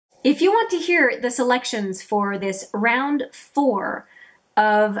If you want to hear the selections for this round 4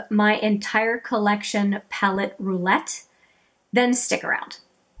 of my entire collection Palette Roulette, then stick around.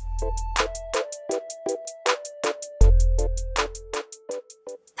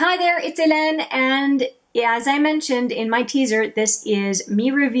 Hi there, it's Hélène, and as I mentioned in my teaser, this is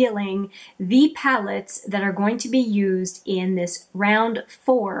me revealing the palettes that are going to be used in this round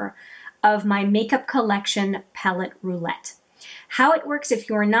 4 of my makeup collection Palette Roulette. How it works, if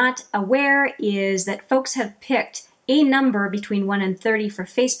you're not aware, is that folks have picked a number between 1 and 30 for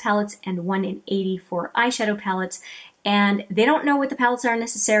face palettes and 1 and 80 for eyeshadow palettes, and they don't know what the palettes are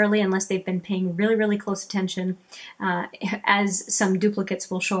necessarily unless they've been paying really, really close attention, as some duplicates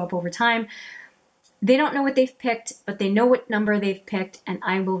will show up over time. They don't know what they've picked, but they know what number they've picked, and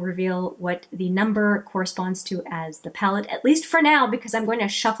I will reveal what the number corresponds to as the palette, at least for now, because I'm going to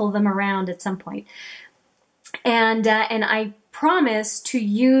shuffle them around at some point. And I promise to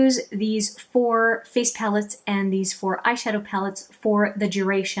use these 4 face palettes and these 4 eyeshadow palettes for the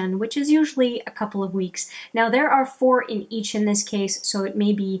duration, which is usually a couple of weeks. Now there are 4 in each in this case, so it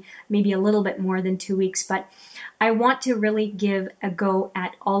may be maybe a little bit more than 2 weeks, but I want to really give a go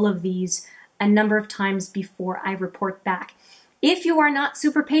at all of these a number of times before I report back. If you are not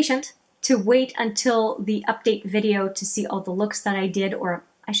super patient to wait until the update video to see all the looks that I did, or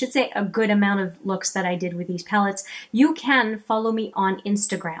I should say a good amount of looks that I did with these palettes, you can follow me on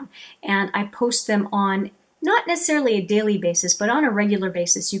Instagram, and I post them on not necessarily a daily basis, but on a regular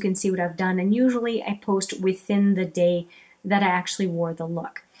basis. You can see what I've done, and usually I post within the day that I actually wore the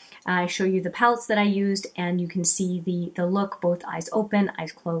look. I show you the palettes that I used, and you can see the look, both eyes open,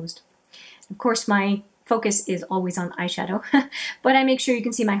 eyes closed. Of course, my focus is always on eyeshadow, but I make sure you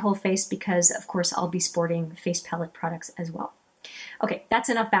can see my whole face because, of course, I'll be sporting face palette products as well. Okay, that's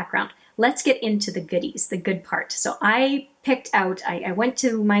enough background. Let's get into the goodies, the good part. So I picked out, I went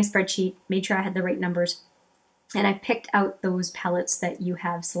to my spreadsheet, made sure I had the right numbers, and I picked out those palettes that you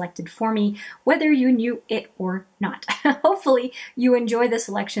have selected for me, whether you knew it or not. Hopefully you enjoy the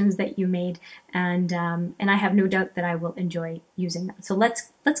selections that you made, and I have no doubt that I will enjoy using them. So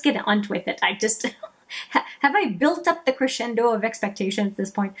let's get on with it. I just, have I built up the crescendo of expectation at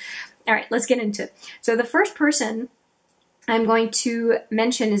this point? All right, let's get into it. So the first person I'm going to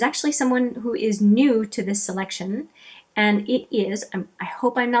mention is actually someone who is new to this selection, and it is, I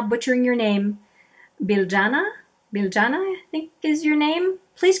hope I'm not butchering your name, Biljani, I think is your name.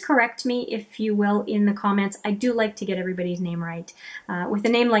 Please correct me, if you will, in the comments. I do like to get everybody's name right. With a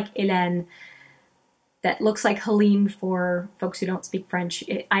name like Hélène, that looks like Helene for folks who don't speak French,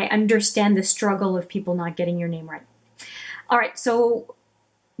 I understand the struggle of people not getting your name right. All right, so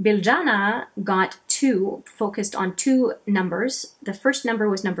Biljani got 2, focused on 2 numbers. The first number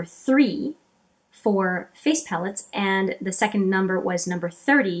was number 3 for face palettes, and the second number was number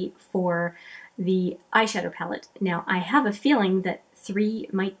 30 for the eyeshadow palette. Now, I have a feeling that 3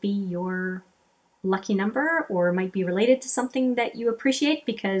 might be your lucky number, or might be related to something that you appreciate,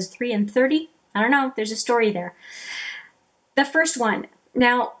 because 3 and 30, I don't know, there's a story there. The first one.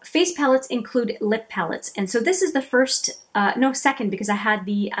 Now, face palettes include lip palettes, and so this is the first, second, because I had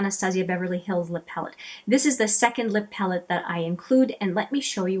the Anastasia Beverly Hills lip palette. This is the second lip palette that I include, and let me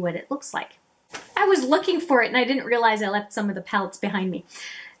show you what it looks like. I was looking for it, and I didn't realize I left some of the palettes behind me.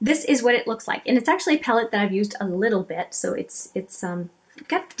 This is what it looks like, and it's actually a palette that I've used a little bit, so it's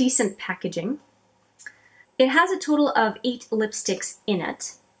got decent packaging. It has a total of 8 lipsticks in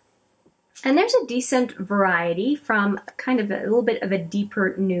it. And there's a decent variety from kind of a little bit of a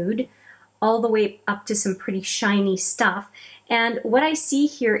deeper nude all the way up to some pretty shiny stuff. And what I see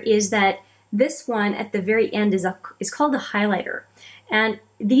here is that this one at the very end is called a highlighter. And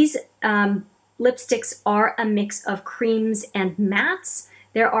these lipsticks are a mix of creams and mattes.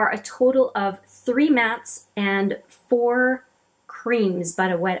 There are a total of 3 mattes and 4 creams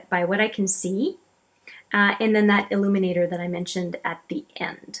by what I can see. And then that illuminator that I mentioned at the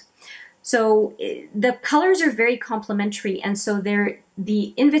end. So the colors are very complementary, and so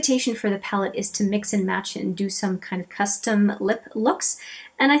the invitation for the palette is to mix and match and do some kind of custom lip looks,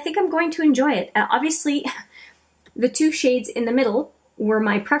 and I think I'm going to enjoy it. Obviously, the 2 shades in the middle were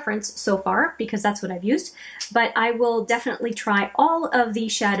my preference so far, because that's what I've used, but I will definitely try all of the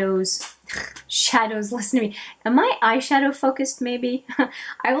shadows. Shadows, listen to me. Am I eyeshadow focused maybe?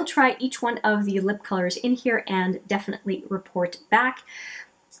 I will try each one of the lip colors in here and definitely report back.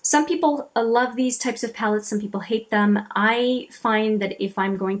 Some people love these types of palettes, some people hate them. I find that if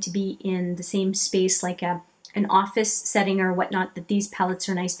I'm going to be in the same space, like an office setting or whatnot, that these palettes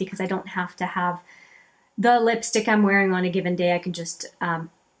are nice because I don't have to have the lipstick I'm wearing on a given day. I can just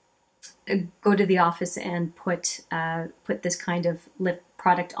go to the office and put this kind of lip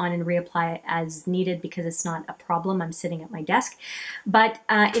product on and reapply it as needed because it's not a problem. I'm sitting at my desk. But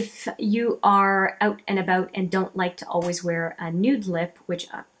if you are out and about and don't like to always wear a nude lip, which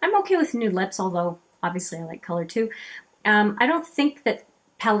I'm okay with nude lips, although obviously I like color too, I don't think that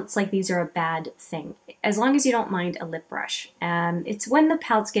palettes like these are a bad thing, as long as you don't mind a lip brush. It's when the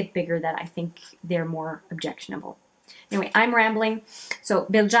palettes get bigger that I think they're more objectionable. Anyway, I'm rambling. So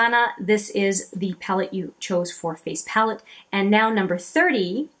Biljani, this is the palette you chose for Face Palette. And now number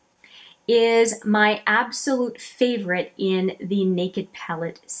 30 is my absolute favorite in the Naked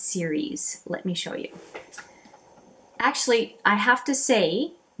Palette series. Let me show you. Actually, I have to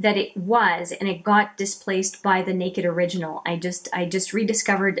say that it was, and it got displaced by the Naked Original. I just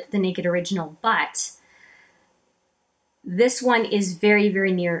rediscovered the Naked Original, but this one is very,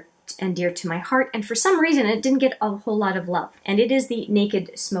 very near and dear to my heart, and for some reason it didn't get a whole lot of love, and it is the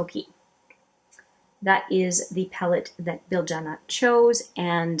Naked Smoky. That is the palette that Biljani chose,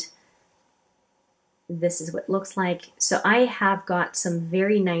 and this is what it looks like. So I have got some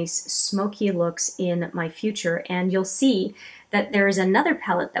very nice smoky looks in my future, and you'll see that there is another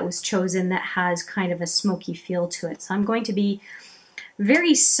palette that was chosen that has kind of a smoky feel to it. So I'm going to be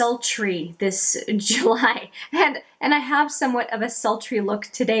very sultry this July, and I have somewhat of a sultry look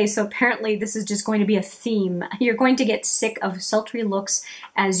today, so apparently this is just going to be a theme. You're going to get sick of sultry looks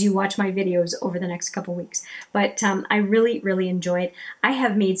as you watch my videos over the next couple weeks, but I really, really enjoy it. I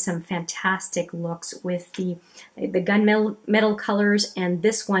have made some fantastic looks with the gunmetal colors, and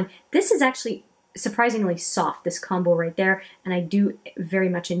this one, this is actually surprisingly soft, this combo right there, and I do very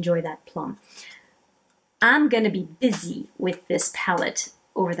much enjoy that plum. I'm going to be busy with this palette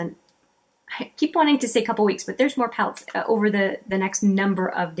over the, I keep wanting to say couple weeks, but there's more palettes over the next number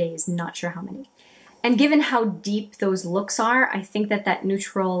of days, not sure how many. And given how deep those looks are, I think that that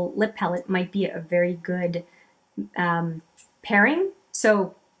neutral lip palette might be a very good pairing.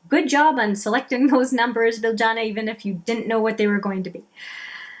 So good job on selecting those numbers, Biljani, even if you didn't know what they were going to be.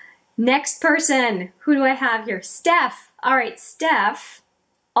 Next person, who do I have here? Steph. All right, Steph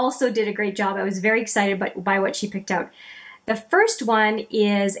also did a great job. I was very excited by what she picked out. The first one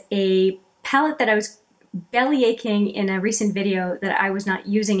is a palette that I was belly aching in a recent video that I was not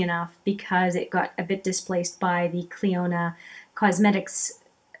using enough because it got a bit displaced by the Clionadh Cosmetics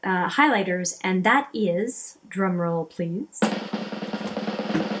highlighters, and that is, drumroll please,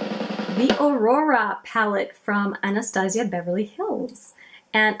 the Aurora palette from Anastasia Beverly Hills.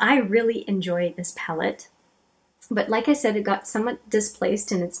 And I really enjoy this palette. But like I said, it got somewhat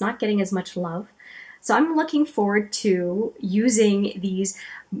displaced and it's not getting as much love. So I'm looking forward to using these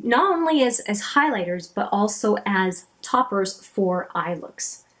not only as highlighters, but also as toppers for eye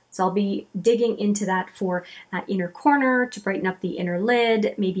looks. So I'll be digging into that for inner corner to brighten up the inner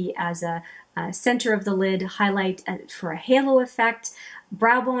lid, maybe as a center of the lid highlight for a halo effect,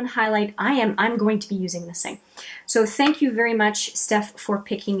 brow bone highlight. I'm going to be using this thing. So thank you very much, Steph, for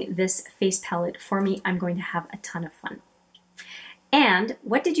picking this face palette for me. I'm going to have a ton of fun. And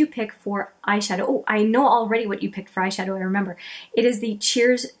what did you pick for eyeshadow? Oh, I know already what you picked for eyeshadow, I remember. It is the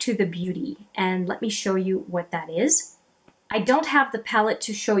Cheers to the Beauty, and let me show you what that is. I don't have the palette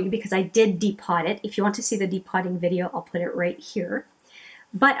to show you because I did depot it. If you want to see the depotting video, I'll put it right here.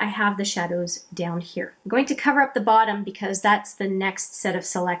 But I have the shadows down here. I'm going to cover up the bottom because that's the next set of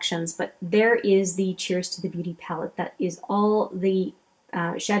selections, but there is the Cheers to the Beauty palette. That is all the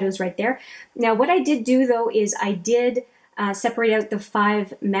shadows right there. Now what I did do though is I did separate out the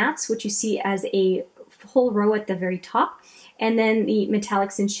 5 mattes, which you see as a whole row at the very top, and then the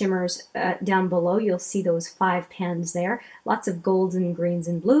metallics and shimmers down below. You'll see those 5 pans there, lots of golds and greens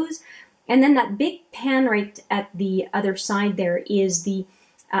and blues. And then that big pan right at the other side there is the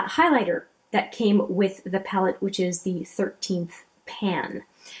highlighter that came with the palette, which is the 13th pan.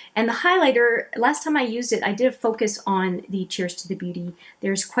 And the highlighter, last time I used it, I did a focus on the Cheers to the Beauty.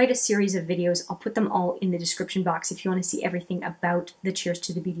 There's quite a series of videos. I'll put them all in the description box if you want to see everything about the Cheers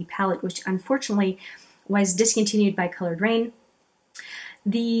to the Beauty palette, which unfortunately was discontinued by Colored Rain.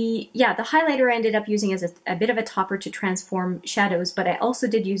 The highlighter I ended up using as a bit of a topper to transform shadows, but I also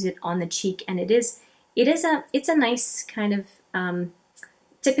did use it on the cheek, and it's a nice kind of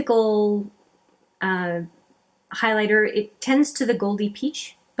typical highlighter. It tends to the goldy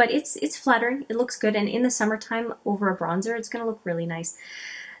peach, but it's flattering. It looks good, and in the summertime over a bronzer, it's going to look really nice.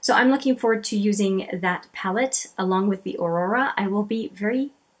 So I'm looking forward to using that palette along with the Aurora. I will be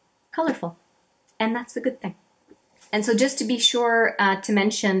very colorful, and that's the good thing. And so just to be sure to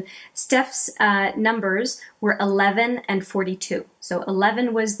mention, Steph's numbers were 11 and 42. So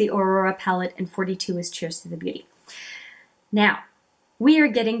 11 was the Aurora palette and 42 is Cheers to the Beauty. Now, we are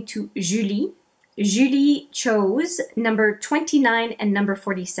getting to Julie. Julie chose number 29 and number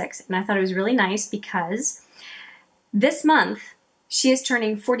 46. And I thought it was really nice because this month she is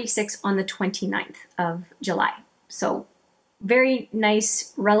turning 46 on the 29th of July. So very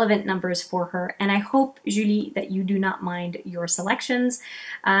nice, relevant numbers for her. And I hope, Julie, that you do not mind your selections.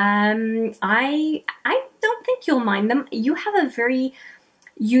 I don't think you'll mind them. You have a very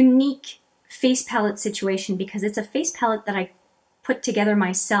unique face palette situation because it's a face palette that I put together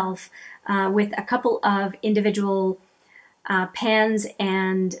myself with a couple of individual pans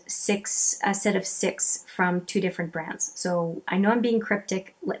and a set of 6 from 2 different brands. So I know I'm being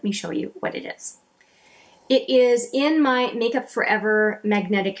cryptic. Let me show you what it is. It is in my Makeup Forever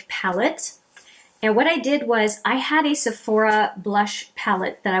magnetic palette. And what I did was I had a Sephora blush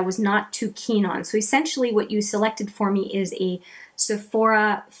palette that I was not too keen on. So essentially what you selected for me is a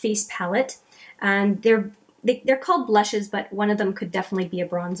Sephora face palette. And they're called blushes, but one of them could definitely be a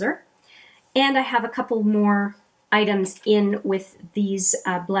bronzer. And I have a couple more items in with these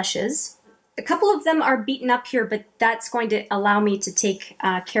blushes. A couple of them are beaten up here, but that's going to allow me to take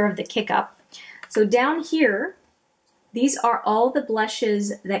care of the kick up. So down here, these are all the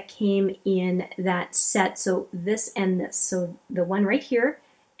blushes that came in that set. So this and this. So the one right here,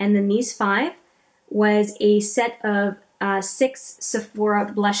 and then these 5 was a set of 6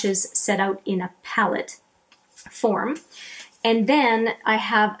 Sephora blushes set out in a palette form. And then I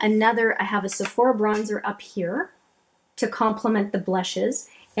have a Sephora bronzer up here to complement the blushes.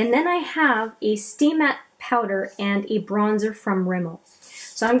 And then I have a Stay Matte powder and a bronzer from Rimmel.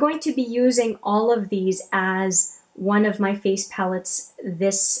 So I'm going to be using all of these as one of my face palettes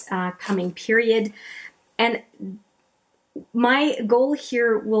this coming period. And my goal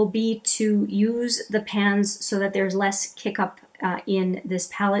here will be to use the pans so that there's less kick up in this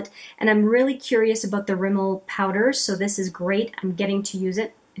palette. And I'm really curious about the Rimmel powder, so this is great. I'm getting to use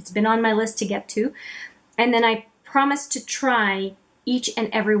it. It's been on my list to get to. And then I promise to try each and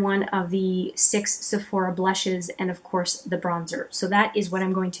every one of the 6 Sephora blushes and of course the bronzer. So that is what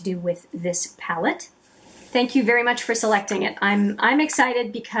I'm going to do with this palette. Thank you very much for selecting it. I'm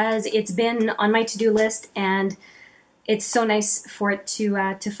excited because it's been on my to-do list and it's so nice for it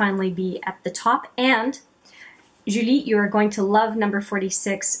to finally be at the top. And Julie, you are going to love number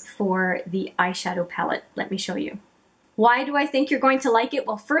 46 for the eyeshadow palette. Let me show you. Why do I think you're going to like it?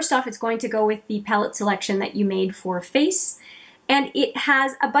 Well, first off, it's going to go with the palette selection that you made for face. And it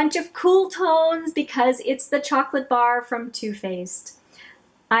has a bunch of cool tones because it's the chocolate bar from Too Faced.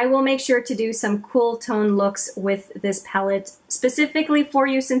 I will make sure to do some cool tone looks with this palette specifically for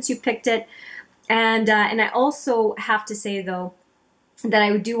you since you picked it. And I also have to say though, that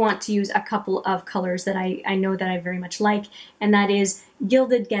I do want to use a couple of colors that I know that I very much like, and that is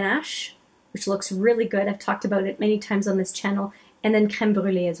Gilded Ganache, which looks really good. I've talked about it many times on this channel, and then Crème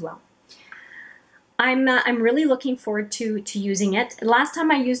Brûlée as well. I'm really looking forward to using it. Last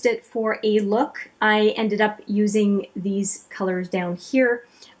time I used it for a look, I ended up using these colors down here,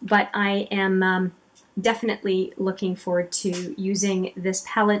 but I am definitely looking forward to using this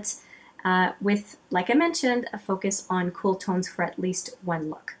palette with, like I mentioned, a focus on cool tones for at least one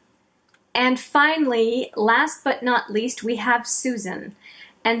look. And finally, last but not least, we have Susan.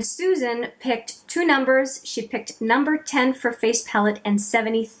 And Susan picked 2 numbers. She picked number 10 for face palette and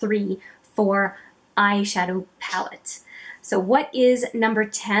 73 for eyeshadow palette. So what is number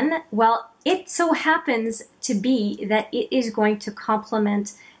 10? Well, it so happens to be that it is going to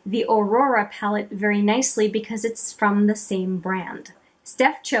complement the Aurora palette very nicely because it's from the same brand.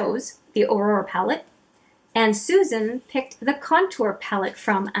 Steph chose the Aurora palette, and Susan picked the Contour palette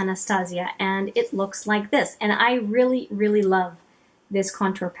from Anastasia, and it looks like this. And I really, really love this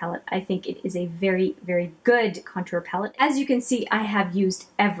contour palette. I think it is a very, very good contour palette. As you can see, I have used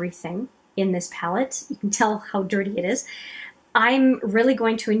everything in this palette. You can tell how dirty it is. I'm really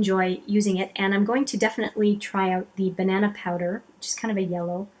going to enjoy using it, and I'm going to definitely try out the banana powder, which is kind of a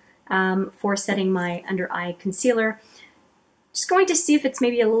yellow, for setting my under eye concealer. Just going to see if it's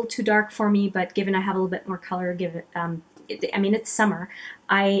maybe a little too dark for me, but given I have a little bit more color, I mean, it's summer,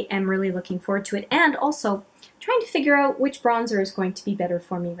 I am really looking forward to it. And also trying to figure out which bronzer is going to be better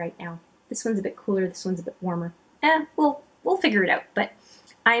for me right now. This one's a bit cooler, this one's a bit warmer. We'll figure it out, but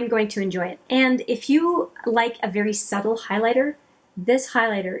I'm going to enjoy it. And if you like a very subtle highlighter, this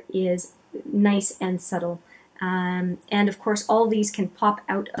highlighter is nice and subtle. And of course, all these can pop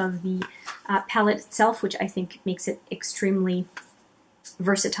out of the palette itself, which I think makes it extremely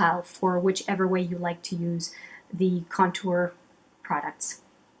versatile for whichever way you like to use the contour products.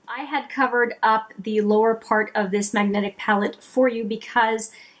 I had covered up the lower part of this magnetic palette for you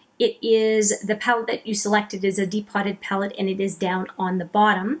because it is the palette that you selected is a depotted palette and it is down on the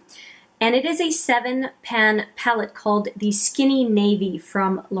bottom. And it is a 7-pan palette called the Skinny Navy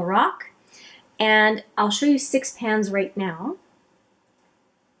from Lorac. And I'll show you 6 pans right now.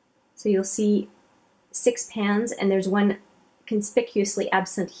 So you'll see 6 pans, and there's one conspicuously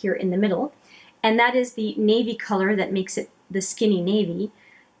absent here in the middle. And that is the navy color that makes it the Skinny Navy.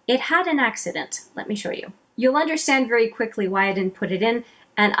 It had an accident. Let me show you. You'll understand very quickly why I didn't put it in,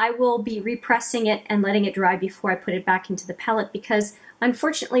 and I will be repressing it and letting it dry before I put it back into the palette because,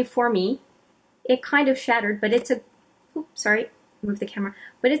 unfortunately for me, it kind of shattered, but it's a, oops, sorry, move the camera,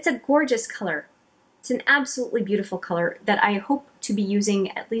 but it's a gorgeous color. It's an absolutely beautiful color that I hope to be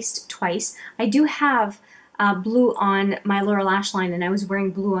using at least twice. I do have blue on my lower lash line, and I was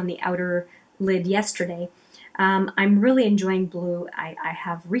wearing blue on the outer lid yesterday. I'm really enjoying blue. I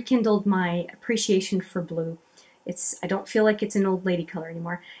have rekindled my appreciation for blue. I don't feel like it's an old lady color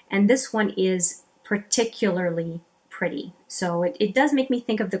anymore. And this one is particularly pretty. So it does make me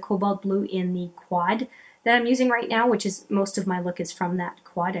think of the cobalt blue in the quad that I'm using right now, which is most of my look is from that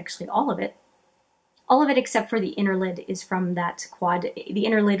quad, actually all of it. All of it except for the inner lid is from that quad. The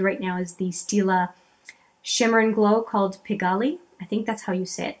inner lid right now is the Stila Shimmer and Glow called Pigali. I think that's how you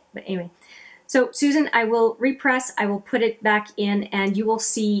say it, but anyway. So Susan, I will repress, I will put it back in, and you will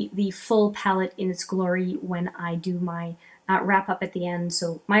see the full palette in its glory when I do my wrap up at the end.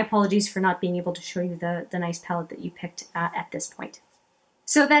 So my apologies for not being able to show you the nice palette that you picked at this point.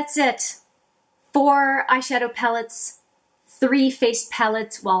 So that's it. 4 eyeshadow palettes, 3 face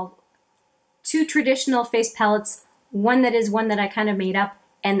palettes, well, 2 traditional face palettes, one that is one that I kind of made up,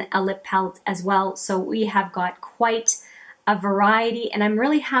 and a lip palette as well. So we have got quite a variety, and I'm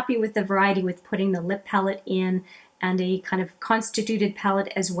really happy with the variety with putting the lip palette in and a kind of constituted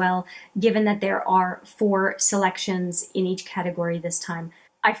palette as well, given that there are 4 selections in each category this time.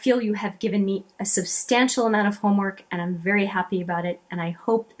 I feel you have given me a substantial amount of homework, and I'm very happy about it, and I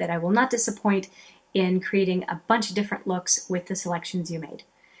hope that I will not disappoint in creating a bunch of different looks with the selections you made.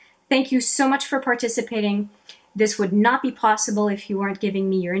 Thank you so much for participating. This would not be possible if you weren't giving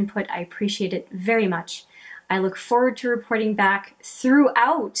me your input. I appreciate it very much. I look forward to reporting back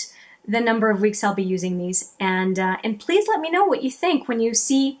throughout the number of weeks I'll be using these. And please let me know what you think when you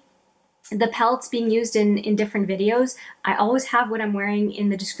see the palettes being used in different videos. I always have what I'm wearing in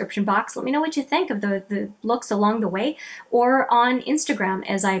the description box. Let me know what you think of the looks along the way, or on Instagram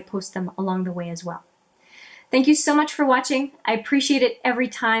as I post them along the way as well. Thank you so much for watching. I appreciate it every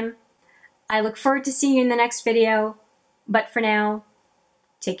time. I look forward to seeing you in the next video, but for now,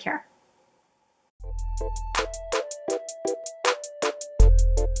 take care.